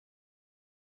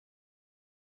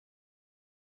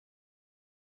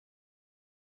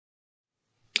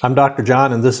I'm Dr.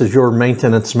 John, and this is your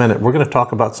Maintenance Minute. We're going to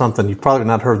talk about something you've probably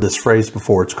not heard this phrase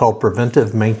before. It's called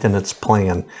Preventive Maintenance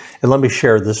Plan. And let me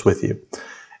share this with you.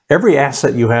 Every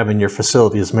asset you have in your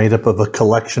facility is made up of a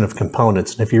collection of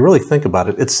components. And if you really think about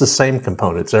it, it's the same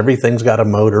components. Everything's got a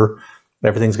motor,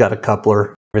 everything's got a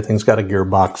coupler, everything's got a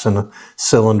gearbox and a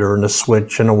cylinder and a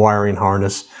switch and a wiring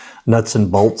harness, nuts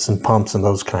and bolts and pumps and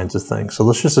those kinds of things. So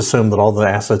let's just assume that all the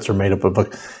assets are made up of a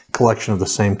collection of the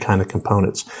same kind of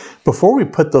components. Before we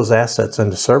put those assets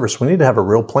into service, we need to have a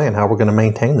real plan how we're going to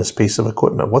maintain this piece of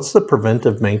equipment. What's the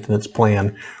preventive maintenance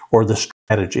plan or the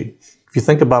strategy? If you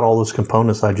think about all those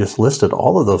components I just listed,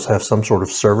 all of those have some sort of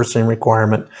servicing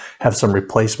requirement, have some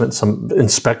replacement, some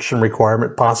inspection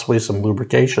requirement, possibly some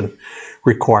lubrication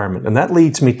requirement. And that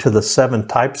leads me to the 7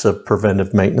 types of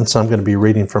preventive maintenance. I'm going to be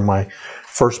reading from my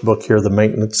first book here, the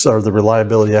Maintenance or the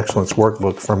Reliability Excellence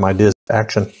Workbook from Ideas to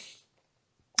Action.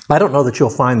 I don't know that you'll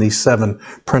find these 7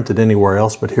 printed anywhere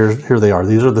else, but here they are.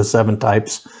 These are the 7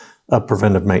 types of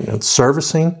preventive maintenance: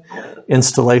 servicing,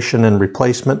 installation and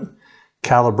replacement,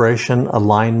 calibration,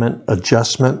 alignment,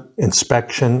 adjustment,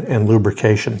 inspection, and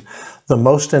lubrication. The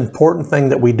most important thing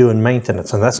that we do in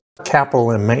maintenance, and that's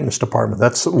capital M maintenance department,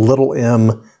 that's little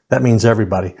m, that means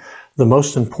everybody. The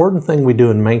most important thing we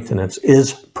do in maintenance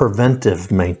is preventive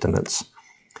maintenance.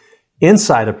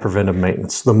 Inside of preventive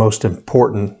maintenance, the most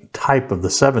important type of the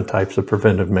 7 types of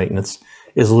preventive maintenance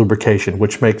is lubrication,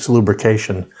 which makes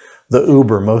lubrication the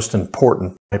uber most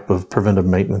important type of preventive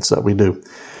maintenance that we do.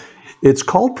 It's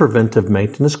called preventive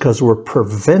maintenance because we're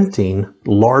preventing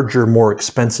larger, more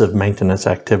expensive maintenance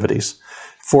activities.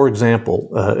 For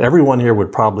example, everyone here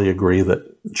would probably agree that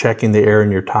checking the air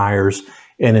in your tires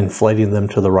and inflating them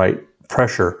to the right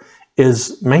pressure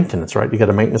is maintenance, right? You got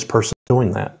a maintenance person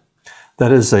doing that.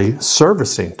 That is a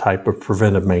servicing type of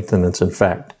preventive maintenance, in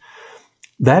fact.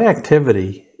 That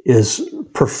activity is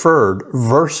preferred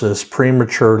versus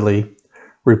prematurely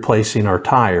replacing our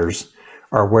tires,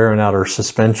 or wearing out our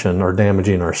suspension, or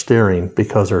damaging our steering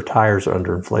because our tires are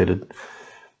underinflated.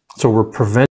 So we're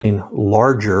preventing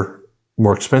larger,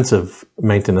 more expensive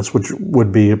maintenance, which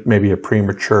would be maybe a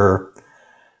premature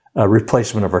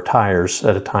replacement of our tires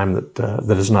at a time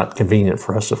that is not convenient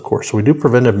for us, of course. So we do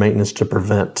preventive maintenance to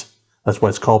prevent. That's why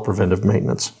it's called preventive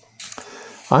maintenance.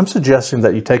 I'm suggesting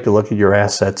that you take a look at your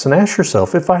assets and ask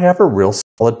yourself, if I have a real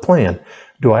solid plan,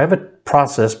 do I have a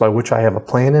process by which I have a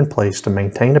plan in place to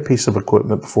maintain a piece of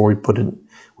equipment before we put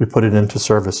it into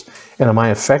service? And am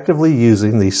I effectively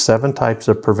using these 7 types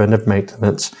of preventive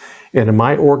maintenance? And in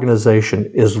my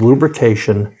organization, is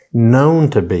lubrication known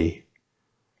to be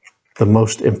the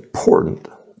most important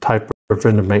type of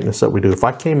preventive maintenance that we do? If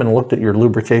I came and looked at your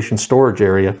lubrication storage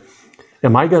area,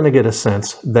 am I going to get a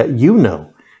sense that you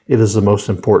know it is the most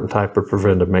important type of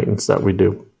preventive maintenance that we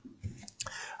do?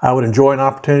 I would enjoy an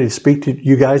opportunity to speak to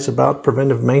you guys about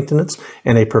preventive maintenance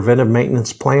and a preventive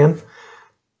maintenance plan.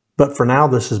 But for now,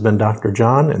 this has been Dr.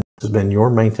 John, and this has been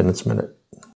your Maintenance Minute.